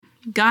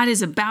God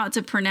is about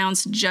to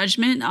pronounce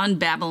judgment on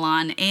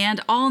Babylon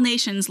and all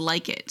nations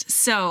like it.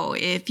 So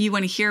if you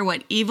want to hear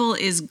what evil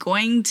is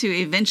going to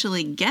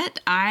eventually get,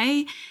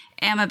 I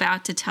am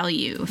about to tell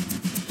you.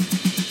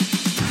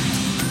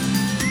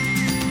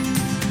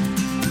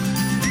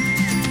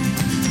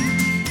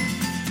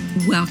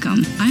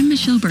 Welcome. I'm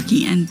Michelle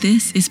Berkey, and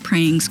this is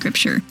Praying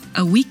Scripture,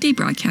 a weekday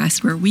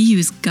broadcast where we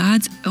use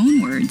God's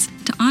own words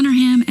to honor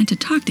Him and to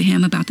talk to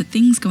Him about the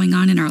things going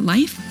on in our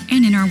life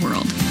and in our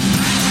world.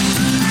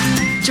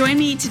 Join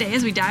me today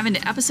as we dive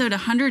into episode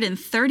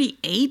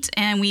 138,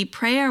 and we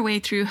pray our way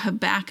through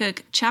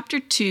Habakkuk chapter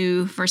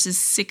 2, verses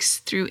 6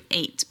 through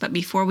 8. But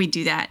before we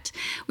do that,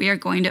 we are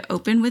going to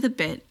open with a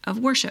bit of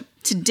worship.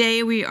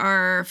 Today, we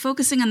are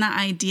focusing on the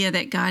idea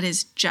that God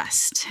is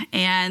just,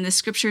 and the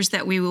scriptures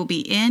that we will be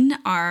in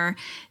are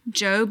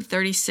Job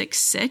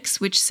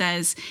 36:6, which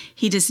says,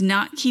 "He does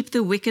not keep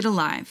the wicked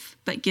alive,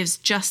 but gives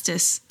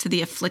justice to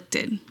the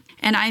afflicted."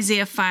 And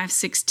Isaiah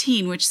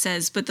 5:16, which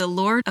says, "But the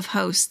Lord of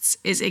hosts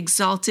is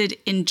exalted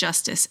in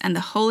justice, and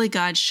the holy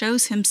God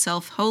shows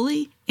himself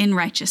holy in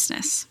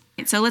righteousness."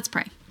 So let's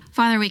pray.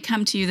 Father, we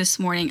come to you this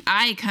morning.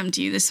 I come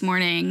to you this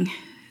morning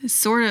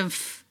sort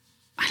of,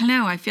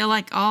 I feel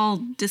like all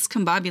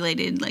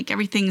discombobulated, like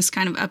everything's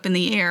kind of up in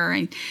the air.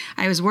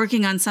 I was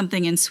working on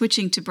something, and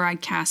switching to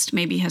broadcast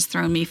maybe has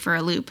thrown me for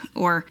a loop.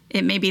 Or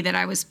it may be that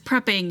I was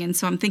prepping, and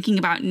so I'm thinking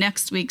about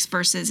next week's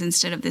verses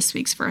instead of this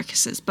week's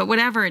verses. But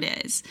whatever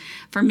it is,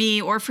 for me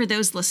or for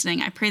those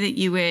listening, I pray that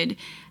you would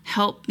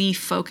help me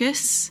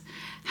focus,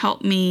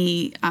 help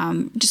me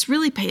just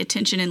really pay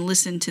attention and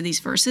listen to these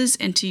verses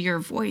and to your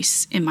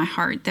voice in my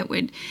heart that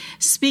would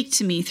speak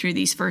to me through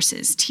these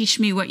verses. Teach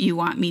me what you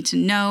want me to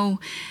know.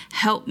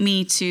 Help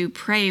me to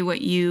pray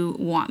what you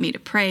want me to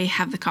pray.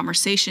 Have the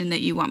conversation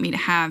that you want me to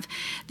have.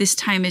 This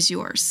time is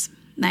yours.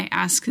 And I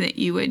ask that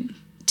you would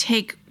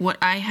take what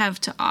I have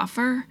to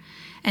offer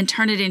and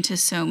turn it into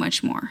so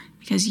much more,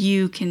 because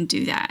you can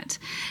do that.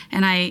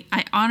 And I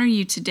honor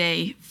you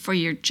today for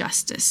your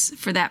justice,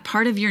 for that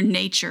part of your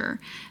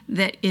nature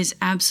that is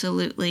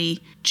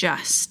absolutely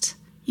just.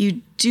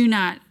 You do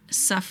not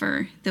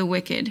suffer the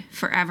wicked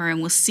forever, and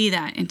we'll see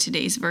that in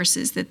today's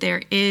verses, that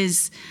there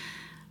is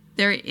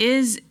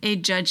a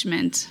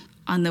judgment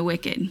on the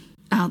wicked.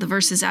 The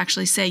verses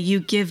actually say, "You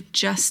give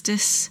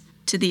justice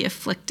to the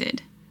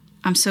afflicted."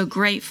 I'm so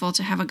grateful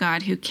to have a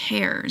God who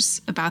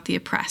cares about the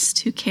oppressed,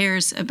 who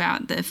cares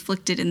about the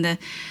afflicted and the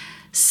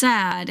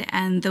sad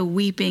and the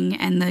weeping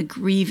and the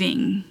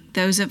grieving,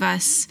 those of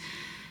us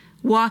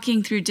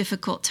walking through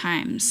difficult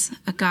times,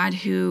 a God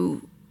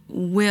who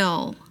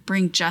will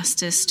bring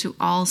justice to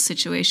all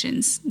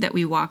situations that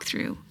we walk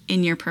through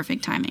in your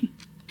perfect timing.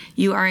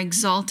 You are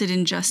exalted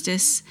in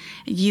justice.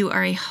 You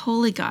are a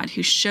holy God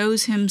who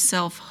shows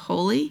himself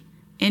holy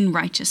in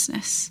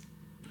righteousness.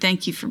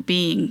 Thank you for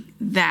being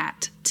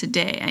that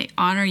today. I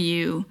honor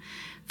you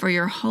for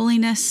your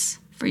holiness,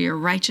 for your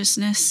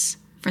righteousness,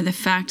 for the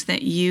fact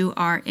that you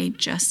are a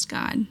just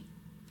God.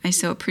 I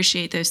so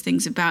appreciate those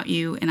things about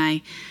you, and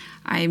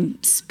I'm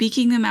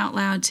speaking them out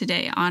loud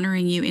today,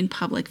 honoring you in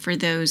public for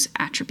those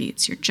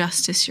attributes, your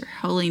justice, your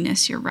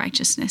holiness, your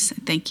righteousness. I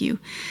thank you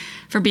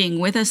for being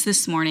with us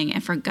this morning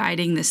and for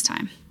guiding this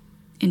time.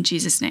 In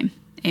Jesus' name,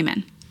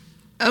 amen.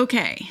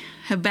 Okay,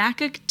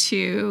 Habakkuk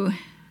 2,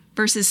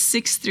 verses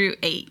 6 through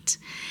 8.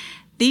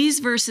 These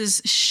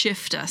verses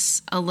shift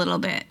us a little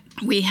bit.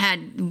 We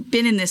had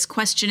been in this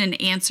question and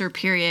answer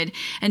period,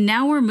 and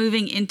now we're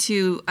moving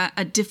into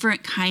a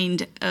different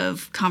kind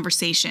of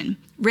conversation.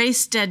 Ray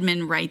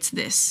Stedman writes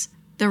this: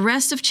 "The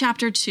rest of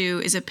chapter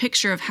 2 is a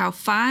picture of how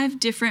 5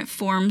 different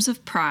forms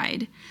of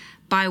pride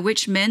by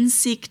which men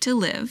seek to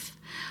live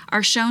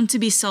are shown to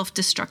be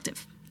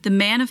self-destructive. The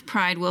man of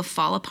pride will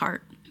fall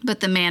apart,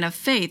 but the man of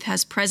faith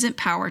has present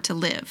power to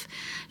live.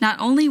 Not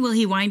only will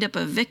he wind up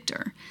a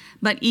victor,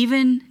 but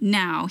even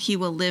now he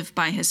will live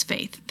by his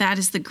faith." That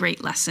is the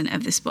great lesson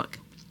of this book.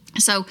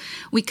 So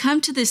we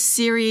come to this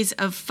series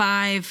of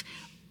 5,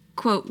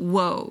 quote,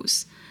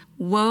 woes.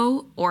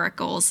 Woe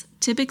oracles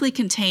typically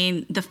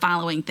contain the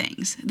following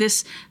things.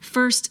 This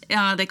first,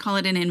 they call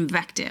it an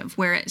invective,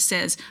 where it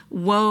says,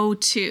 "Woe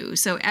to."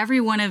 So every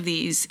one of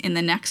these in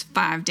the next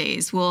 5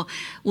 days will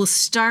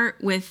start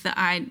with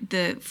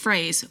the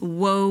phrase,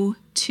 "Woe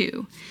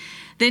to."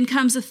 Then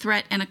comes a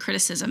threat and a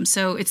criticism.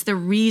 So it's the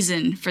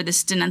reason for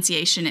this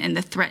denunciation and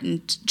the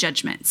threatened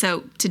judgment.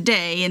 So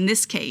today, in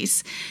this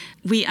case,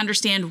 we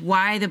understand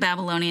why the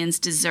Babylonians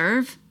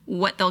deserve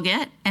what they'll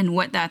get and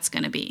what that's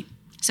going to be.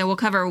 So we'll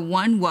cover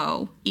one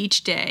woe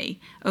each day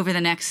over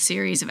the next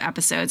series of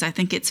episodes. I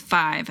think it's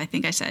 5, I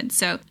think I said.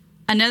 So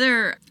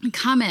another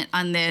comment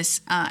on this,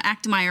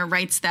 Achtemeyer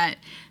writes that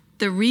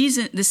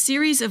the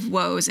series of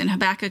woes in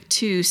Habakkuk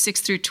 2, 6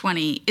 through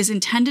 20 is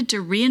intended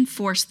to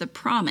reinforce the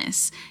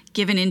promise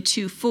given in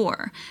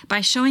 2:4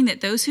 by showing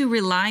that those who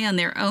rely on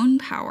their own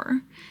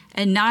power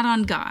and not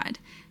on God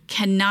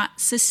cannot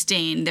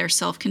sustain their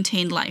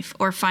self-contained life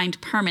or find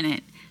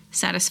permanent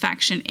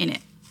satisfaction in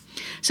it.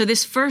 So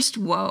this first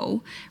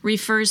woe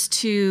refers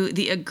to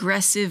the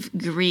aggressive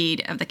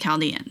greed of the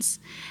Chaldeans.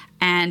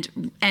 and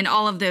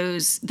all of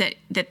those that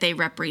they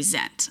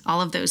represent,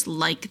 all of those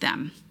like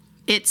them.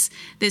 It's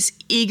this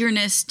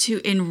eagerness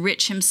to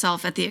enrich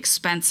himself at the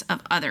expense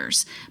of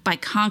others by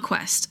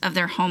conquest of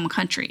their home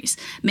countries,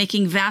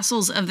 making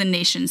vassals of the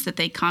nations that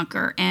they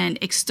conquer,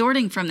 and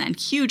extorting from them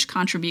huge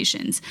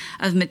contributions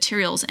of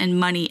materials and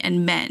money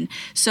and men.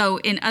 So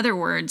in other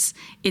words,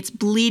 it's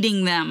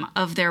bleeding them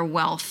of their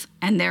wealth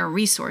and their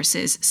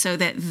resources so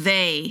that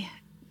they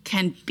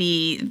can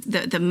be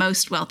the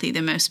most wealthy,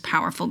 the most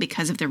powerful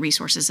because of the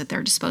resources at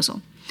their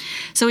disposal.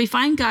 So we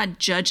find God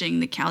judging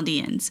the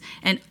Chaldeans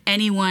and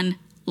anyone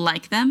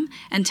like them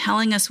and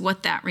telling us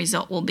what that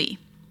result will be.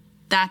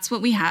 That's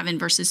what we have in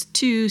verses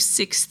 2,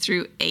 6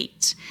 through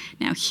 8.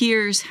 Now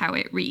here's how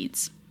it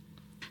reads.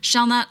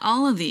 Shall not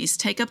all of these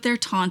take up their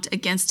taunt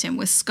against him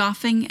with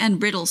scoffing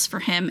and riddles for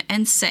him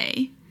and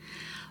say,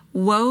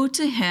 Woe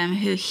to him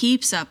who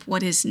heaps up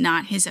what is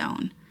not his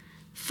own.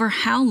 For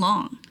how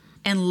long?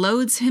 And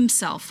loads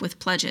himself with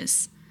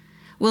pledges.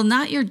 Will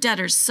not your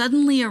debtors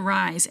suddenly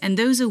arise, and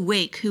those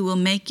awake who will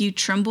make you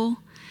tremble?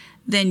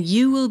 Then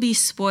you will be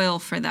spoil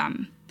for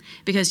them,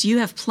 because you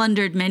have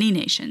plundered many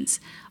nations.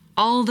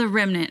 All the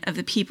remnant of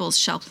the peoples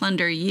shall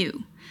plunder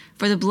you,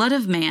 for the blood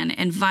of man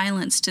and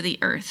violence to the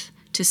earth,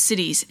 to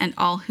cities and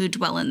all who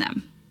dwell in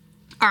them.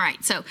 All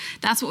right, so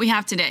that's what we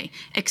have today.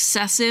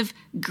 Excessive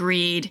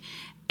greed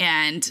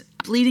and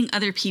bleeding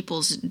other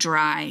peoples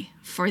dry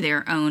for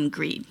their own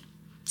greed.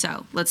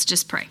 So let's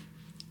just pray.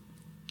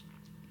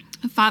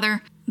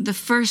 Father, the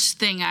first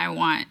thing I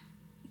want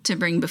to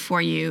bring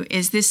before you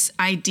is this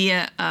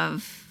idea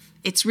of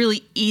it's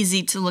really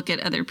easy to look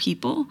at other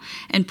people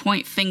and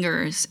point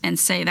fingers and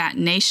say that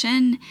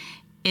nation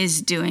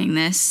is doing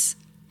this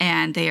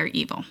and they are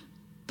evil.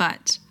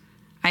 But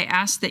I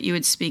ask that you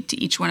would speak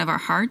to each one of our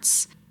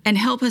hearts and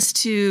help us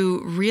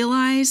to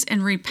realize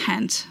and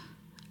repent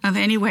of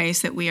any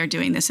ways that we are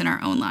doing this in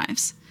our own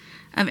lives,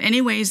 of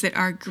any ways that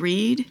our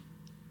greed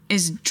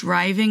is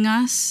driving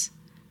us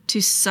to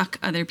suck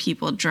other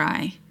people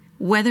dry,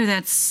 whether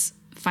that's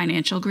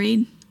financial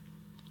greed,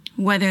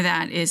 whether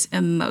that is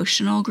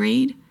emotional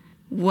greed,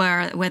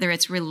 whether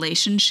it's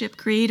relationship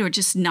greed, or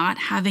just not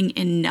having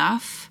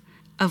enough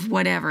of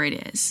whatever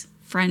it is,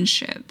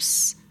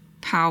 friendships,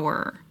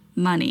 power,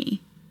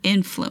 money,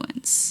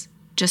 influence,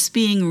 just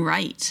being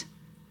right.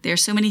 There are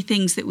so many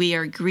things that we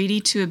are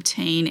greedy to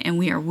obtain, and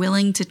we are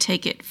willing to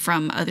take it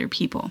from other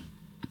people.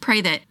 I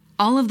pray that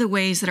all of the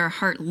ways that our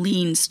heart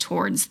leans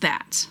towards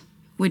that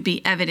would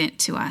be evident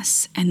to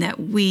us, and that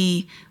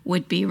we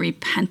would be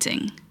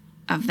repenting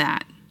of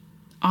that.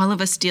 All of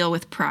us deal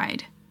with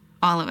pride.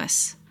 All of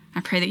us.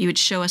 I pray that you would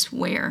show us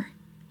where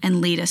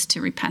and lead us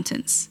to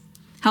repentance.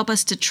 Help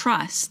us to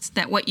trust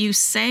that what you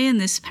say in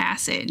this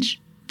passage,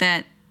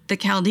 that the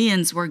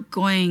Chaldeans were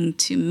going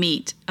to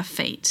meet a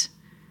fate.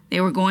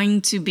 They were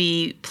going to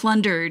be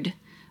plundered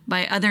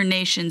by other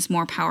nations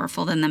more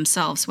powerful than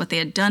themselves. What they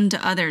had done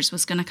to others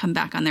was going to come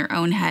back on their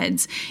own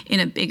heads in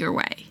a bigger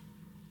way.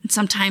 And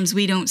sometimes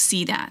we don't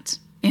see that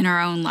in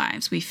our own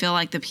lives. We feel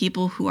like the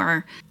people who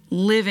are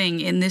living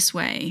in this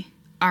way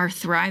are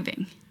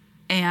thriving,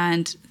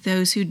 and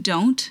those who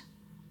don't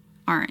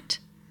aren't.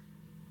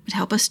 But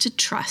help us to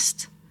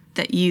trust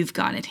that you've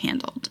got it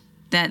handled,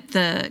 that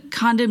the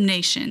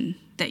condemnation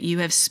that you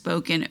have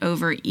spoken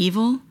over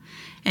evil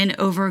and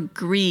over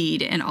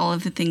greed and all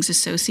of the things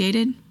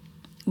associated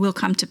will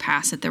come to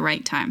pass at the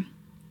right time.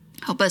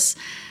 Help us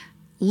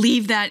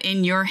leave that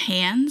in your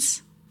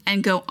hands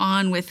and go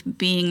on with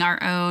being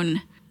our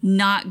own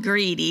not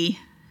greedy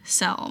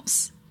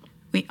selves.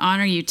 We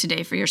honor you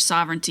today for your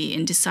sovereignty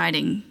in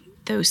deciding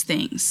those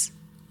things.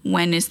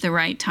 When is the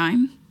right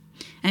time?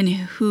 And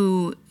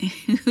who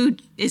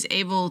is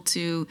able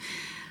to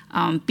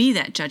be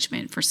that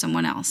judgment for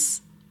someone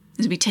else?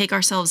 As we take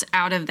ourselves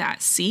out of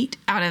that seat,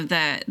 out of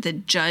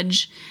the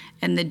judge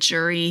and the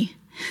jury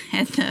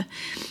and the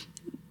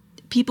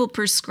people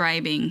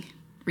prescribing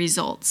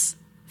results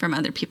from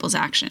other people's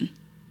action.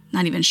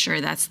 Not even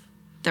sure that's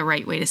the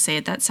right way to say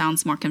it. That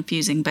sounds more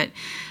confusing, but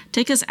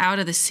take us out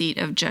of the seat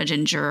of judge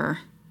and juror,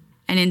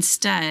 and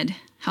instead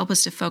help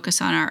us to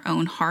focus on our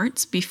own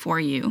hearts before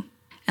you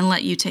and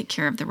let you take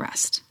care of the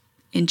rest.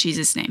 In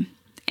Jesus' name,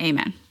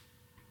 amen.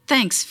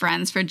 Thanks,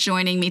 friends, for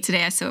joining me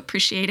today. I so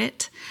appreciate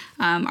it.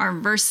 Our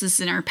verses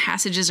and our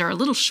passages are a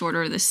little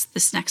shorter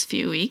this next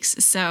few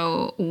weeks,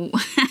 so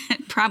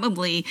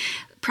probably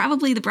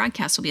the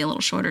broadcast will be a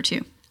little shorter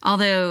too.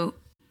 Although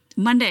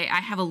Monday,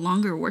 I have a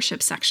longer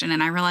worship section,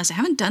 and I realized I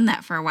haven't done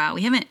that for a while.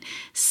 We haven't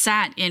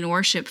sat in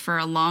worship for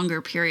a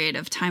longer period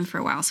of time for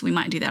a while, so we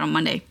might do that on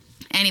Monday.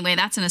 Anyway,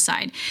 that's an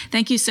aside.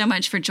 Thank you so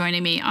much for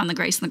joining me on the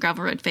Grace on the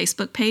Gravel Road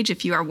Facebook page.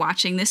 If you are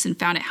watching this and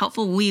found it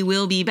helpful, we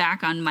will be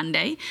back on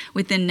Monday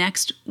with the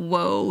next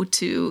woe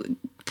to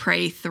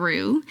pray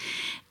through.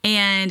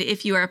 And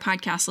if you are a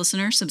podcast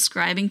listener,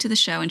 subscribing to the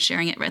show and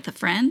sharing it with a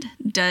friend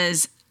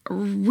does a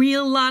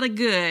real lot of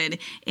good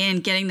in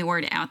getting the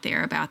word out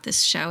there about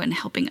this show and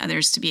helping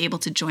others to be able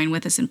to join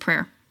with us in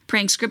prayer.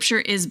 Praying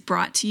Scripture is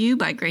brought to you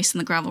by Grace on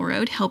the Gravel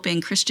Road,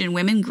 helping Christian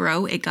women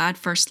grow a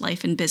God-first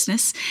life and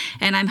business.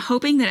 And I'm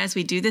hoping that as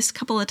we do this a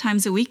couple of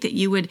times a week, that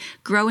you would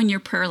grow in your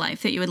prayer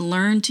life, that you would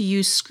learn to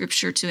use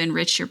Scripture to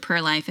enrich your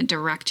prayer life and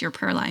direct your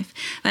prayer life.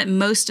 But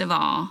most of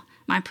all,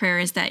 my prayer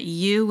is that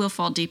you will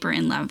fall deeper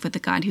in love with the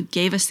God who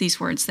gave us these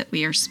words that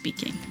we are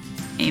speaking.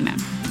 Amen.